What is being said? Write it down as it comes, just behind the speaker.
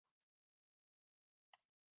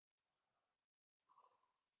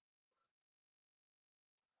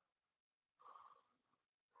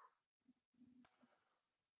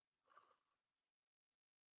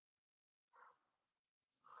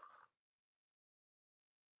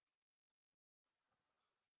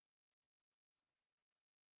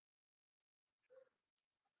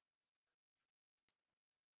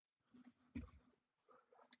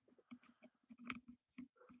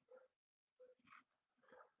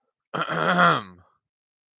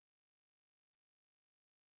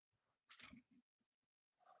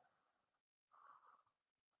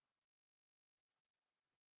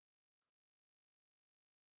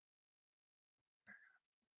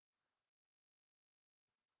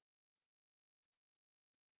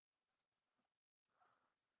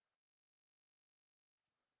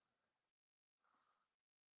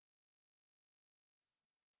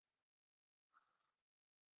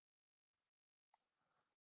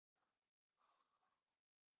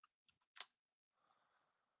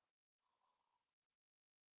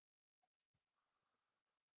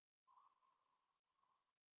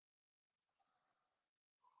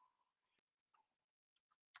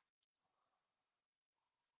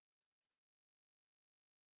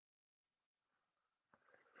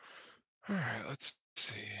All right, let's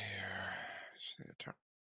see here. Just need to turn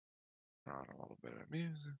on a little bit of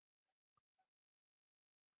music.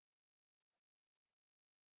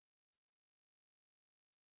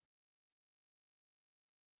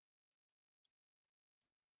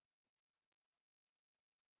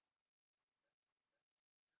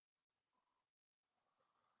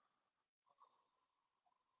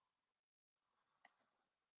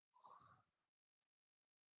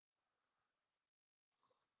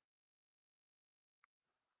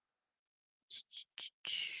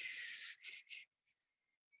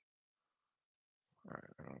 All right,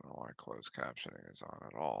 I don't know why closed captioning is on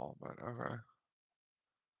at all, but okay.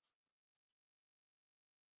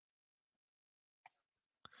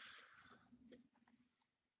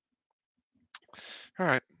 All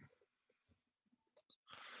right,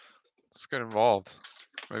 let's get involved.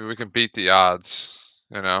 Maybe we can beat the odds,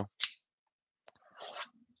 you know?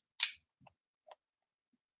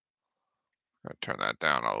 Gotta turn that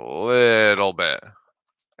down a little bit.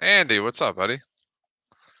 Andy, what's up, buddy?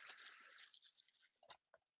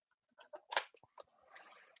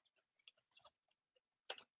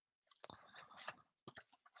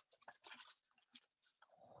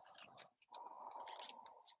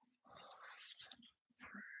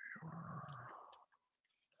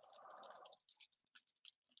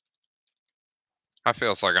 I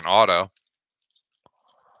feel it's like an auto.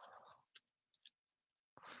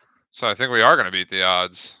 So I think we are going to beat the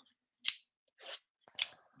odds.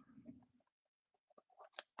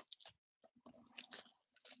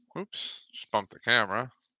 Oops, just bumped the camera.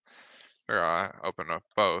 Here, I open up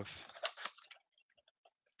both.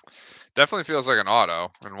 Definitely feels like an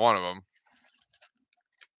auto in one of them.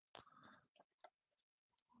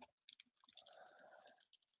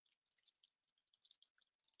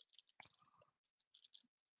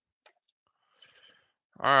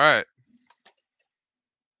 All right.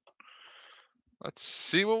 Let's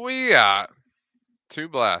see what we got. 2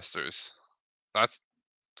 blasters. That's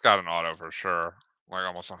got an auto for sure. Like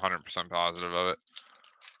almost 100% positive of it.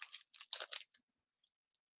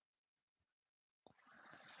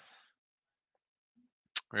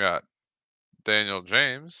 We got Daniel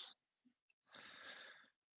James,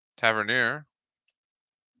 Tavernier,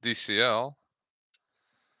 DCL,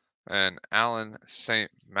 and Alan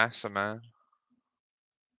St. Maximin.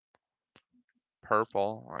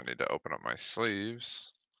 Purple. I need to open up my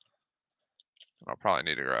sleeves. I'll probably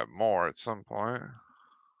need to grab more at some point.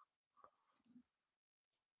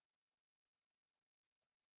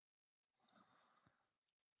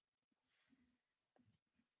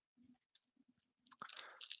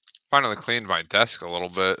 Finally cleaned my desk a little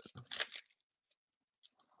bit.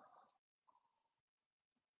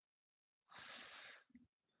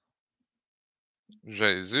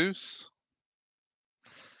 Jesus.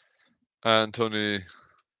 Anthony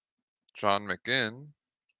John McGinn.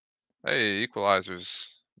 Hey, equalizers.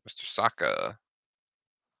 Mr. Saka.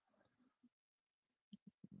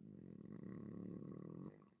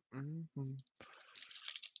 Mm-hmm.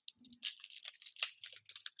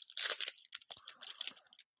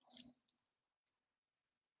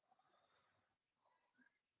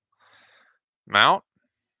 Mount.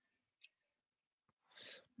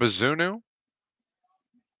 Bazunu.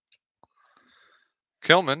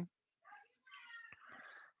 Kilman.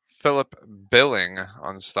 Philip Billing.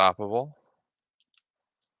 Unstoppable.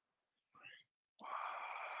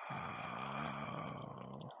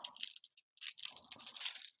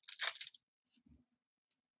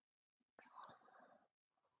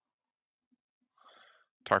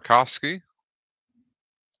 Tarkovsky.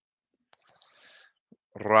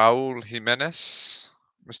 Raul Jimenez.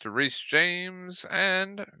 Mr. Reese James.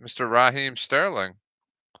 And Mr. Raheem Sterling.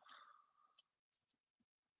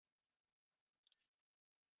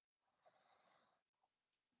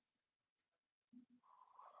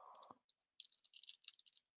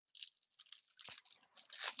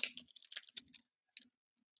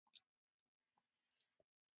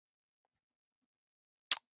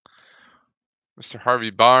 Mr. Harvey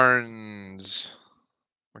Barnes,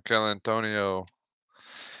 Michael Antonio,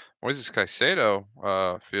 Moises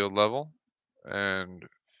Caicedo, field level, and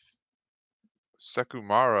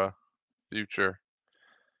Sekumara, future.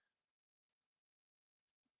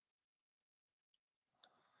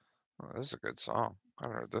 Oh, this is a good song. I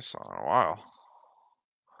haven't heard this song in a while.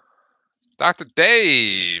 Dr.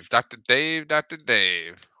 Dave, Dr. Dave, Dr.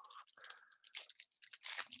 Dave.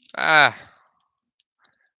 Ah,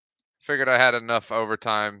 figured I had enough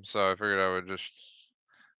overtime, so I figured I would just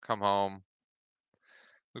come home.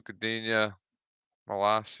 Lucadinha,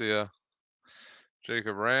 Malasia,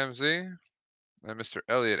 Jacob Ramsey, and Mr.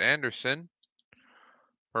 Elliot Anderson,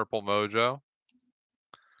 Purple Mojo.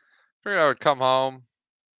 Figured I would come home,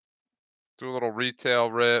 do a little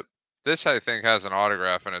retail rip. This, I think, has an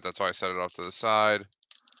autograph in it. That's why I set it off to the side.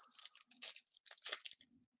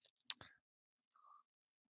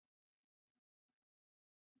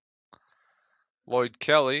 Lloyd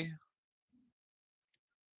Kelly,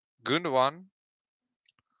 Gundogan,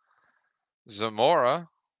 Zamora,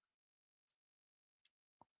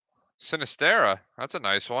 Sinistera. That's a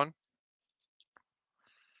nice one.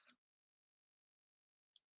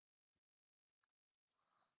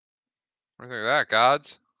 What do you think of that,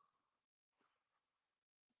 Gods?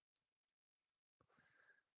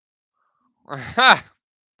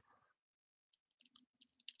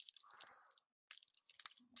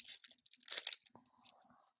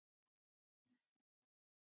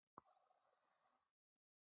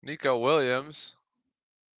 Nico Williams,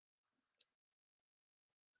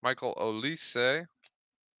 Michael Olise,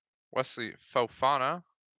 Wesley Fofana,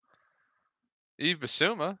 Yves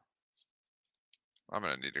Bissouma. I'm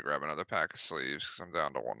going to need to grab another pack of sleeves because I'm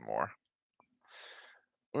down to one more.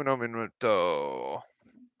 Uno minuto.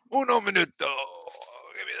 Uno minuto.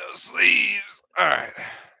 Give me those sleeves. All right.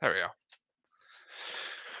 There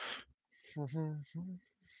we go.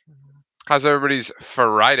 How's everybody's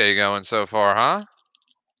Friday going so far, huh?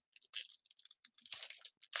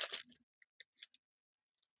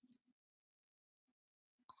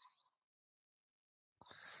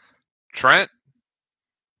 Trent,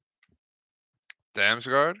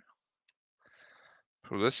 Damsgaard,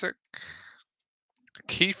 Pulisic,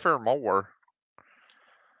 Kiefer Moore.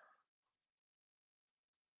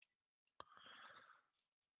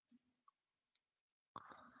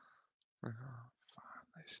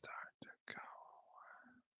 Finally start to go.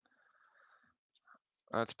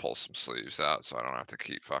 Let's pull some sleeves out so I don't have to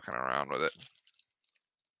keep fucking around with it.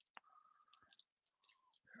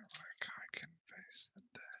 I can face the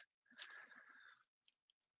day.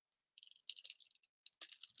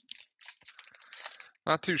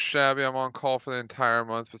 Not too shabby. I'm on call for the entire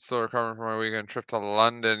month, but still recovering from my weekend trip to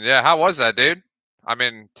London. Yeah, how was that, dude? I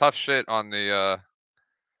mean, tough shit on the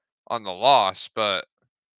loss, but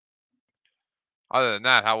other than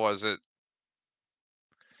that, how was it?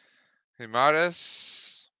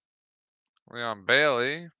 Himaris, Leon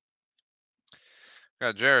Bailey,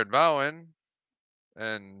 got Jared Bowen,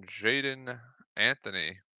 and Jaden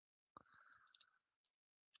Anthony.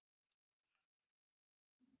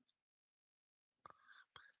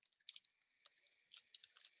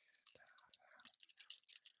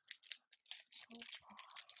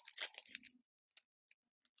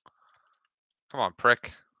 Come on,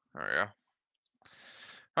 prick. There we go.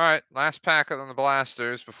 All right, last pack on the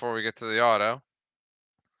blasters before we get to the auto.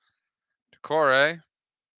 Decore,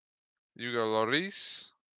 Hugo Lloris,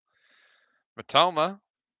 Matoma,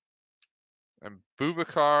 and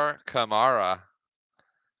Boubacar Kamara.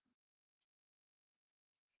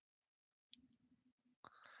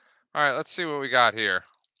 All right, let's see what we got here.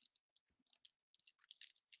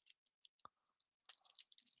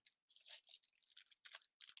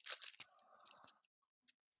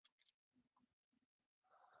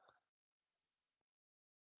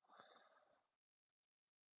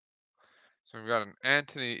 So we've got an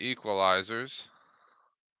Anthony Equalizers.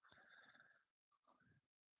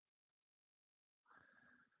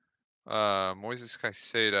 Moises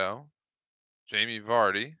Caicedo, Jamie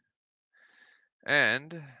Vardy,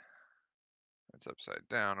 and it's upside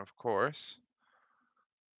down, of course.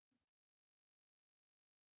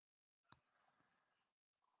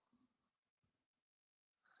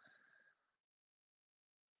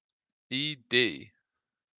 ED.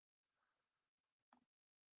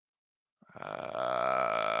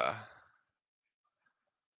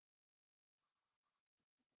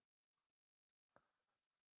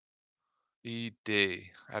 ED.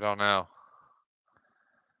 I don't know.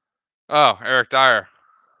 Oh, Eric Dyer.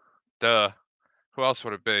 Duh. Who else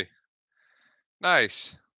would it be?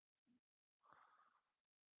 Nice.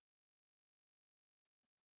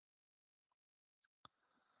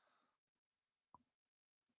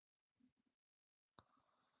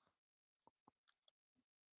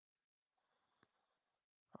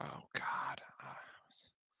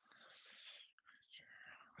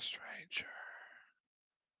 future.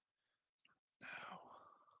 No.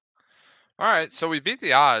 All right, so we beat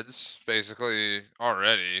the odds basically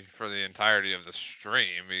already for the entirety of the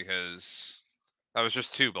stream because that was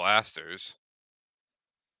just 2 blasters.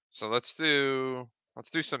 So let's do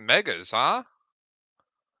some megas, huh?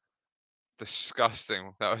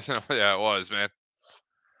 Disgusting. That was yeah, it was, man.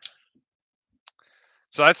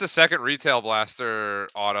 So that's the second retail blaster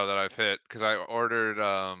auto that I've hit because I ordered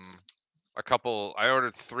I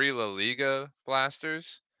ordered 3 La Liga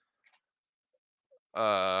blasters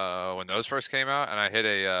when those first came out, and I hit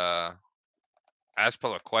a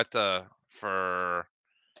Azpilicueta for,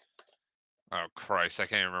 oh Christ, I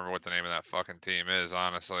can't remember what the name of that fucking team is,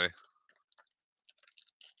 honestly.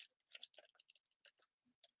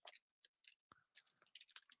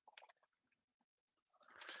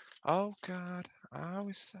 Oh God, I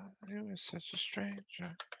always thought you were such a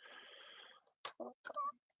stranger.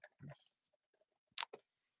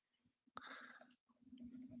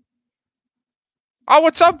 Oh,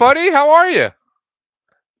 what's up, buddy? How are you?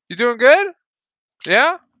 You doing good?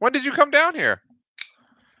 Yeah? When did you come down here?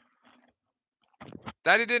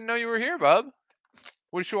 Daddy didn't know you were here, bub.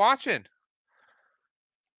 What you watching?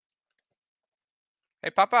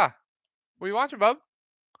 Hey, Papa. What you watching, bub?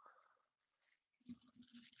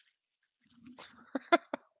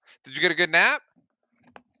 Did you get a good nap?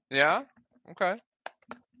 Yeah? Okay.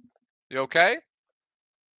 You okay?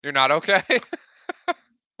 You're not okay?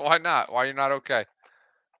 Why not? Why are you not okay?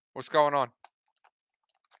 What's going on?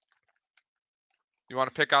 You want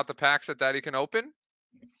to pick out the packs that Daddy can open?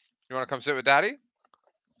 You want to come sit with Daddy?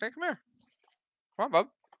 Hey, come here. Come on, bub.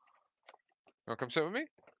 You want to come sit with me?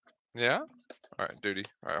 Yeah? All right, duty.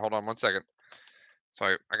 All right, hold on 1 second. So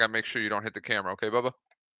I got to make sure you don't hit the camera, okay, Bubba?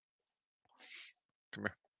 Come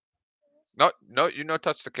here. No, no, you no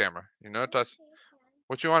touch the camera. You no touch.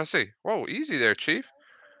 What you want to see? Whoa, easy there, Chief.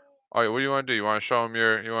 All right, what do you want to do? You want to show him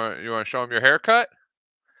your you want to show him your haircut?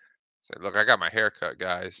 Say, look, I got my haircut,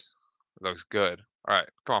 guys. It looks good. All right,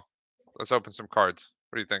 come on. Let's open some cards.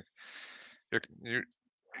 What do you think? You.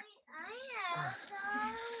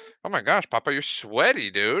 Oh my gosh, Papa, you're sweaty,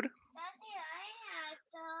 dude.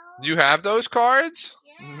 You have those cards?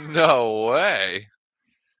 No way.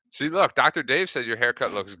 See, look, Dr. Dave said your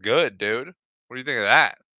haircut looks good, dude. What do you think of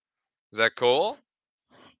that? Is that cool?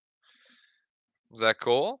 Is that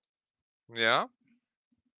cool? Yeah.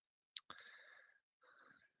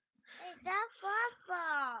 Is that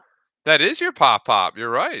Papa? That is your pop pop. You're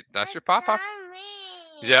right. That's your pop pop. Not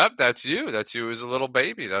me. Yep, that's you. That's you as a little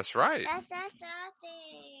baby. That's right. That's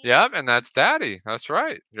Daddy. Yep, and that's Daddy. That's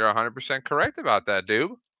right. You're 100% correct about that,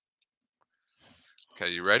 dude.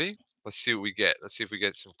 Okay, you ready? Let's see what we get. Let's see if we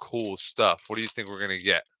get some cool stuff. What do you think we're gonna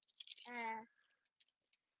get?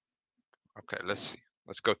 Okay, let's see.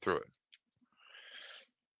 Let's go through it.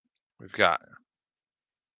 We've got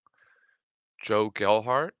Joe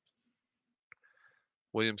Gelhart,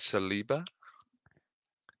 William Saliba,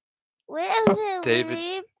 Where's David.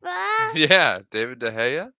 Saliba? Yeah, David De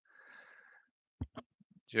Gea,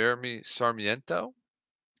 Jeremy Sarmiento,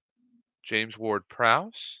 James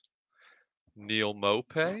Ward-Prowse, Neil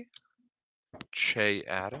Mopay, Che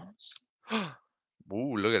Adams.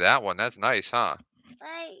 Ooh, look at that one. That's nice, huh?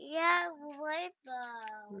 Yeah,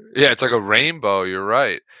 rainbow. Yeah, it's like a rainbow. You're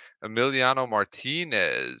right. Emiliano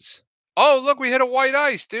Martinez. Oh, look, we hit a white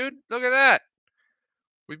ice, dude. Look at that.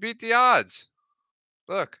 We beat the odds.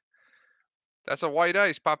 Look, that's a white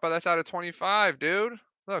ice, Papa. That's out of 25, dude.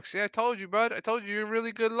 Look, see, I told you, bud. I told you you're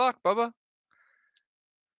really good luck, Bubba.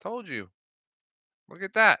 Told you. Look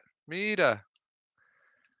at that. Mita.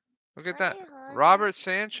 Look at that. Robert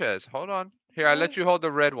Sanchez. Hold on. Here, I let you hold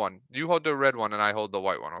the red one. You hold the red one and I hold the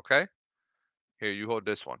white one, okay? Here, you hold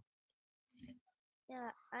this one. Yeah,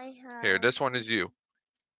 I have. Here, this one is you.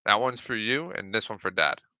 That one's for you and this one for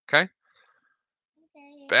Dad. Okay?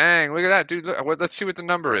 Okay. Bang. Look at that, dude. Look, let's see what the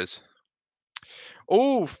number is.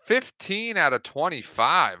 Oh, 15 out of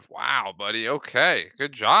 25. Wow, buddy. Okay.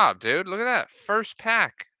 Good job, dude. Look at that. First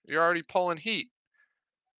pack. You're already pulling heat.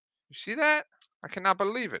 You see that? I cannot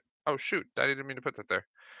believe it. Oh, shoot. Daddy didn't mean to put that there.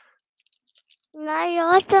 Now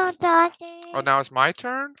your turn, Daddy. Oh, now it's my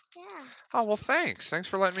turn? Yeah. Oh, well, thanks. Thanks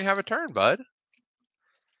for letting me have a turn, bud.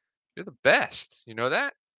 You're the best. You know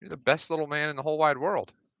that? You're the best little man in the whole wide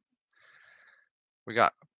world. We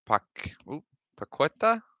got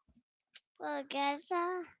Paqueta,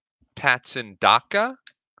 Pagasa. Patson Daka,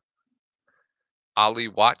 Ali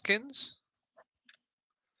Watkins,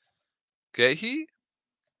 Gehi,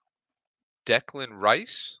 Declan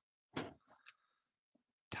Rice,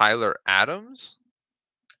 Tyler Adams,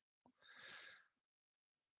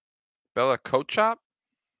 Bella Kochop,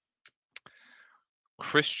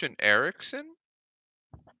 Christian Eriksen.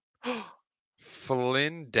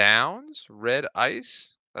 Flynn Downs, red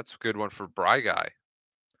ice. That's a good one for Bry Guy.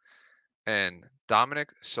 And Dominic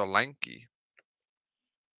Solanke.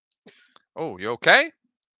 Oh, you okay?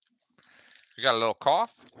 You got a little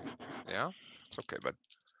cough? Yeah? It's okay, bud.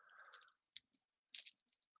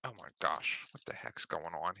 Oh my gosh. What the heck's going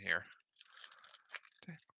on here?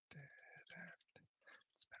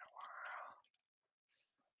 It's been a while.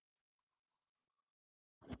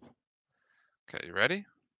 Okay, you ready?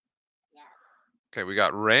 Yeah. Okay, we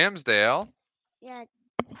got Ramsdale. Yeah.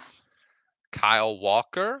 Kyle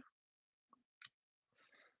Walker.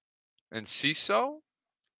 And Ciso.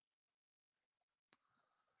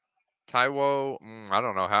 Taiwo, I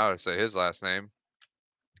don't know how to say his last name.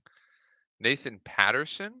 Nathan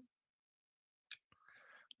Patterson.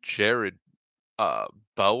 Jared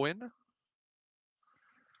Bowen.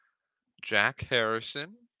 Jack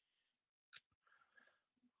Harrison.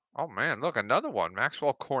 Oh man, look, another one.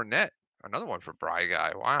 Maxwell Cornett. Another one for Bry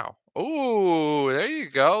Guy. Wow. Ooh, there you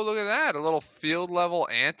go. Look at that. A little field level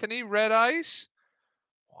Anthony red ice.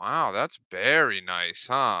 Wow, that's very nice,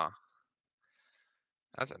 huh?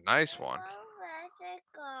 That's a nice one.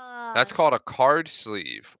 That's called a card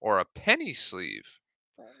sleeve or a penny sleeve.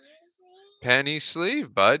 Penny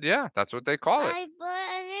sleeve, bud. Yeah, that's what they call it. I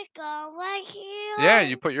put it go right here. Yeah,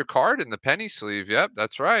 you put your card in the penny sleeve. Yep,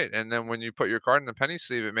 that's right. And then when you put your card in the penny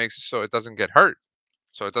sleeve, it makes it so it doesn't get hurt.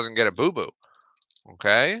 So it doesn't get a boo-boo.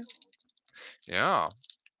 Okay? Yeah.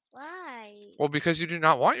 Why? Well, because you do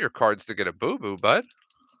not want your cards to get a boo-boo, bud.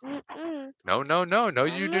 Mm-mm. No, no, no. No,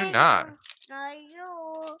 you do Mommy, not. not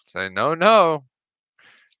you. Say no, no.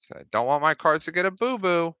 Say, I don't want my cards to get a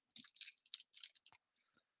boo-boo.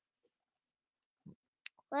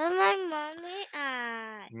 Where's my mommy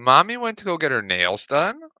at? Mommy went to go get her nails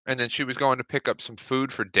done, and then she was going to pick up some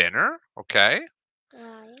food for dinner. Okay?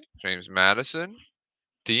 Why? James Madison,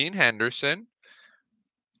 Dean Henderson,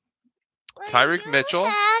 What Tyreek you Mitchell.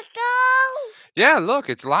 have though? Yeah, look,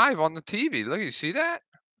 it's live on the TV. Look, you see that?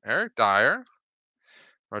 Eric Dyer,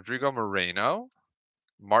 Rodrigo Moreno,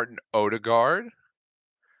 Martin Odegaard,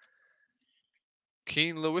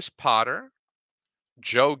 Keen Lewis Potter,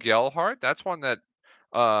 Joe Gelhardt. That's one that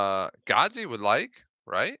Godzi would like,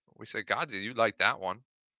 right? We say Godzi, you'd like that one.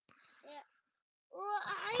 Yeah. Well,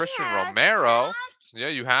 I Christian have Romero. that. Yeah,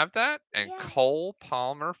 you have that. And Yeah. Cole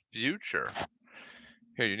Palmer Future.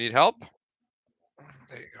 Here, you need help?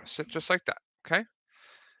 There you go. Sit just like that. Okay.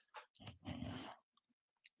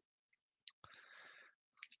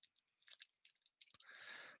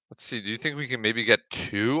 Let's see. Do you think we can maybe get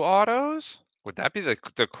 2 autos? Would that be the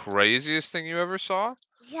craziest thing you ever saw?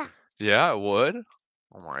 Yeah. Yeah, it would.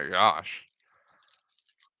 Oh my gosh.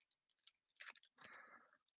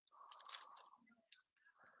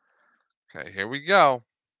 Okay, here we go.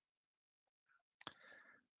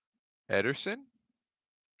 Ederson,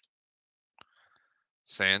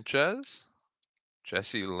 Sanchez,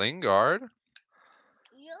 Jesse Lingard,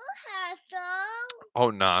 You have though.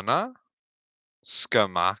 Onana,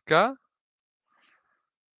 Skamaka,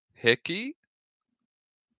 Hickey,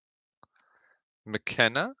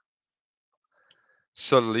 McKenna,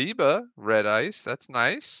 Saliba, red ice. That's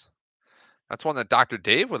nice. That's one that Dr.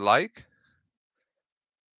 Dave would like.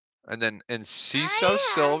 And then Enciso I have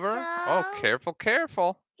Silver. Oh, though. careful,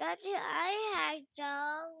 careful. Daddy, I have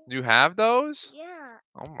though. You have those? Yeah.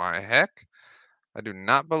 Oh my heck. I do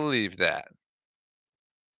not believe that.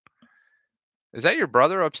 Is that your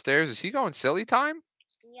brother upstairs? Is he going silly time?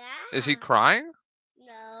 Is he Yeah. crying?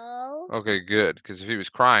 No. Okay, good. Because if he was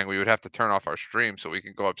crying, we would have to turn off our stream so we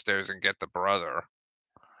can go upstairs and get the brother.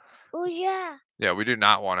 Oh yeah. Yeah, we do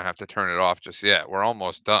not want to have to turn it off just yet. We're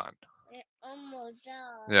almost done. It's almost done.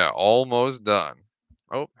 Yeah, almost done.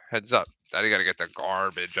 Oh, heads up. Daddy got to get the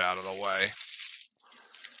garbage out of the way.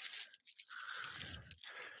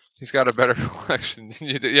 He's got a better collection than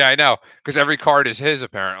you do. Yeah, I know. Because every card is his,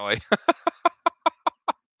 apparently.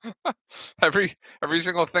 every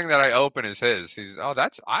single thing that I open is his. Oh,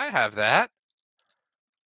 I have that.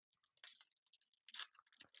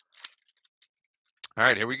 All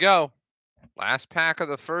right, here we go. Last pack of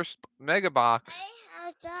the first mega box. I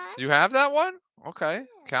have that. You have that one? Okay.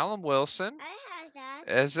 Yeah. Callum Wilson. I have that.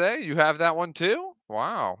 Eze, you have that one too?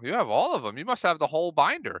 Wow, you have all of them. You must have the whole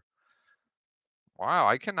binder. Wow,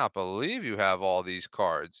 I cannot believe you have all these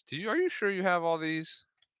cards. Are you sure you have all these?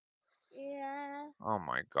 Yeah. Oh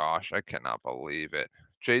my gosh, I cannot believe it.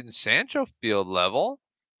 Jaden Sancho field level.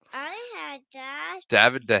 I had that.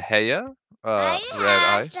 David De Gea, I red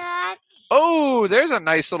had ice. that. Oh, there's a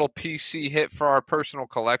nice little PC hit for our personal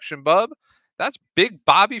collection, bub. That's Big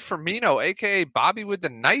Bobby Firmino, aka Bobby with the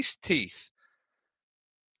nice teeth.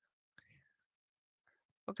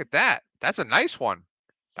 Look at that. That's a nice one.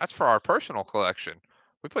 That's for our personal collection.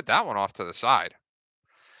 We put that one off to the side.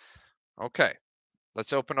 Okay,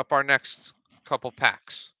 let's open up our next couple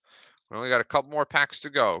packs. We only got a couple more packs to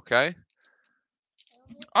go, okay?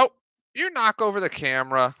 Oh, you knock over the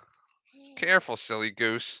camera. Careful, silly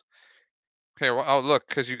goose. Here, oh, look,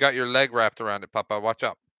 because you got your leg wrapped around it, Papa. Watch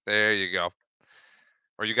out. There you go.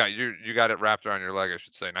 Or you got it wrapped around your leg, I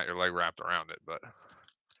should say, not your leg wrapped around it, but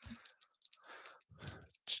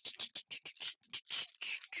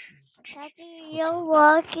Daddy, you're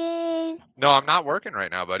working. no, I'm not working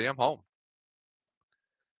right now, buddy. I'm home.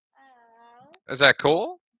 Oh, Is that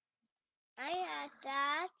cool? I had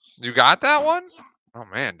that. You got that one? Yeah. Oh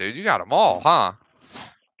man, dude, you got them all, huh?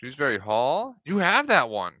 Dewsbury Hall. You have that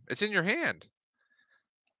one. It's in your hand.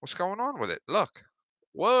 What's going on with it? Look.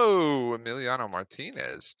 Whoa, Emiliano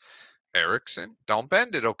Martinez. Erickson. Don't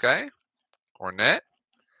bend it, okay? Cornette.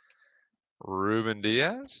 Ruben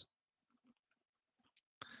Diaz.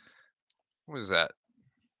 Who is that?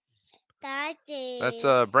 Daddy. That's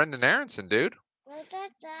Brendan Aronson, dude. What's that,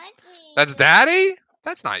 Daddy? That's Daddy?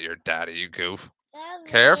 That's not your daddy, you goof. Daddy.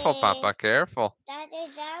 Careful, Papa, careful.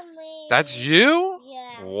 Daddy, Daddy. That's you?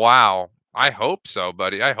 Yeah. Wow. I hope so,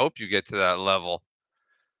 buddy. I hope you get to that level.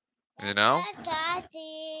 You know? That's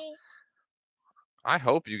Daddy. I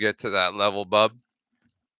hope you get to that level, bub.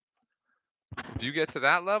 If you get to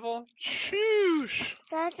that level, shoosh.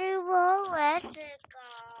 Daddy won't let it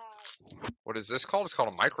go. What is this called? It's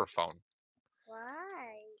called a microphone. Why?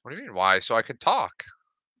 What do you mean, why? So I could talk.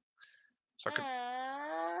 So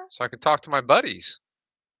I could talk to my buddies.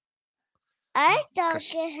 I talk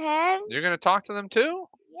Cas- to him. You're going to talk to them too?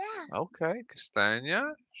 Yeah. Okay.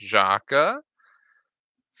 Castagna, Xhaka,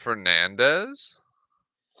 Fernandez,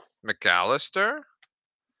 McAllister,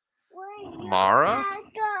 Where Mara.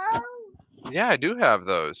 you go? Yeah, I do have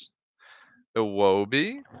those.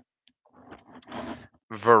 Iwobi,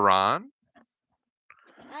 Varane,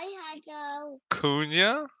 I had to.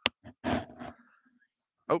 Cunha.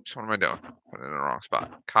 Oops, what am I doing? Put it in the wrong spot.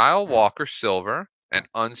 Kyle Walker Silver and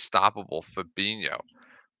Unstoppable Fabinho.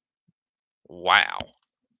 Wow.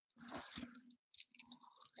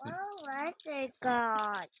 Oh, let it go.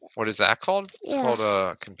 What is that called? It's Yeah. called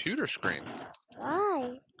a computer screen.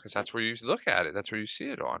 Why? Because that's where you look at it. That's where you see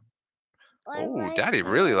it on. Why Oh, right Daddy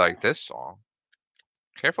really here? liked this song.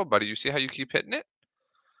 Careful, buddy. You see how you keep hitting it?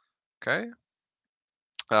 Okay.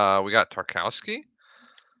 We got Tarkowski.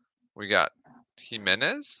 We got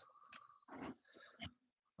Jimenez.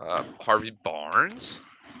 Harvey Barnes.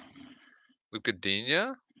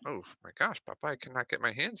 Lucadinha. Oh my gosh, Papa, I cannot get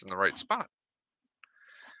my hands in the right spot.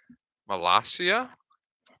 Malacia.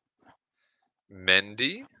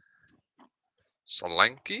 Mendy.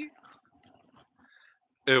 Solanke.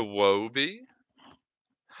 Iwobi.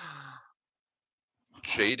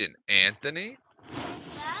 Jaden Anthony.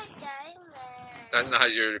 That's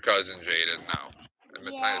not your cousin Jaden, no. And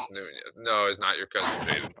Matthias Yes. Nunez. No, it's not your cousin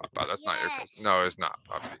Jaden, Papa. That's not your cousin. No, it's not,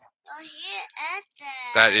 Papa. Oh, here is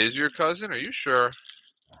it. That is your cousin? Are you sure?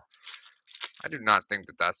 I do not think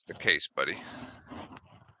that that's the case, buddy.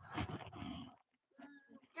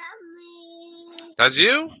 That's me. That's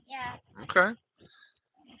you? Yeah. Okay.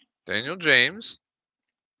 Daniel James.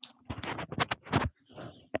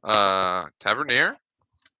 Tavernier.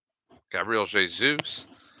 Gabriel Jesus.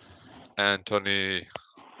 Anthony.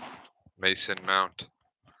 Mason Mount.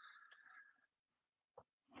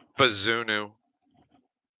 Bazunu.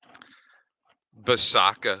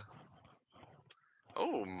 Basaka.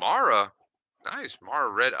 Oh, Mara. Nice. Mara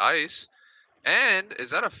Red Ice. And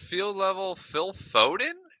is that a field level Phil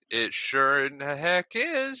Foden? It sure in the heck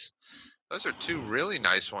is. Those are two really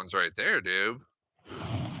nice ones right there, dude. Oh,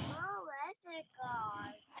 let it go.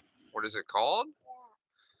 What is it called?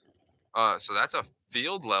 Yeah. So that's a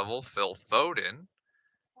field level Phil Foden.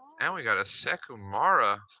 And we got a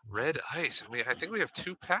Sekumara Red Ice. And I think we have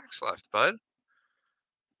 2 packs left, bud.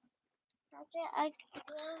 I do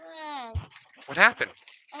it. What happened?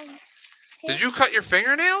 Did you cut your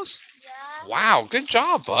fingernails? Yeah. Wow, good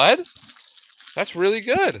job, bud. That's really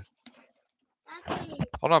good. Daddy.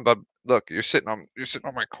 Hold on, bud. Look, you're sitting on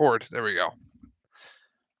my cord. There we go.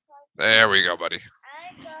 There we go, buddy.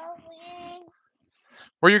 I'm going.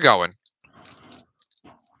 Where you going?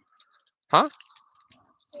 Huh?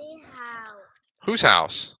 See how. Whose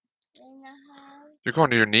house? In the house. You're going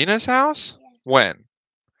to your Nina's house? Yeah. When?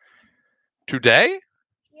 Today?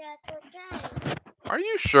 Yeah, today. Are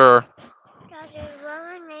you sure? Daddy,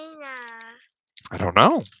 where is Nina? I don't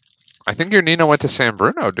know. I think your Nina went to San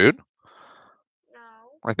Bruno, dude. No.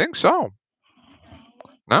 I think so.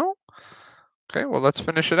 No? Okay, well, let's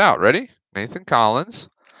finish it out. Ready? Nathan Collins.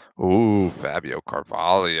 Ooh, Fabio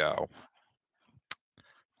Carvalho.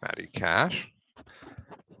 Matty Cash.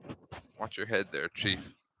 Watch your head there,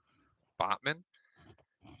 Chief. Botman.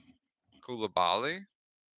 Koulibaly.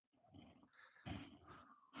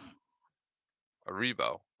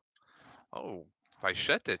 Aribo. Oh,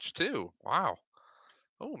 Vaishetich too. Wow.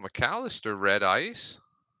 Oh, McAllister, red ice.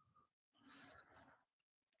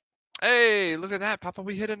 Hey, look at that, Papa.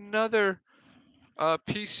 We hit another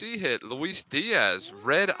PC hit. Luis Diaz,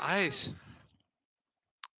 red ice.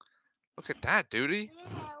 Look at that, duty.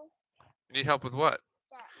 You need help with what?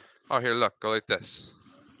 Oh, here, look. Go like this.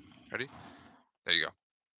 Ready? There you go.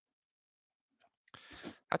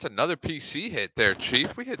 That's another PC hit there,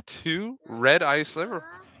 Chief. We hit 2 red ice liver.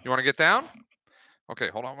 You want to get down? Okay,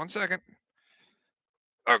 hold on 1 second.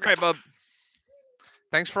 Okay, bub.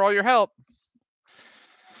 Thanks for all your help.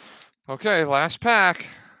 Okay, last pack.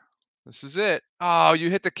 This is it. Oh, you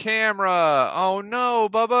hit the camera. Oh, no,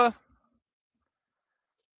 Bubba.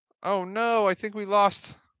 Oh, no. I think we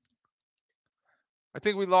lost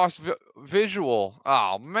visual.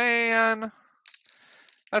 Oh, man.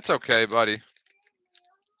 That's okay, buddy.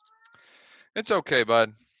 It's okay,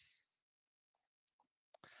 bud.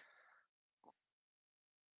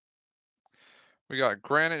 We got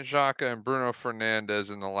Granit Xhaka and Bruno Fernandez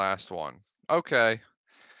in the last one. Okay.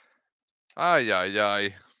 Ay, ay,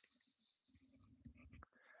 ay.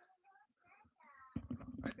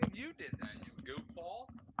 I think you did that, you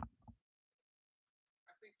goofball.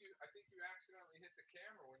 I think you accidentally hit the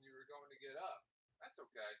camera when you were going to get up. That's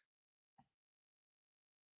okay.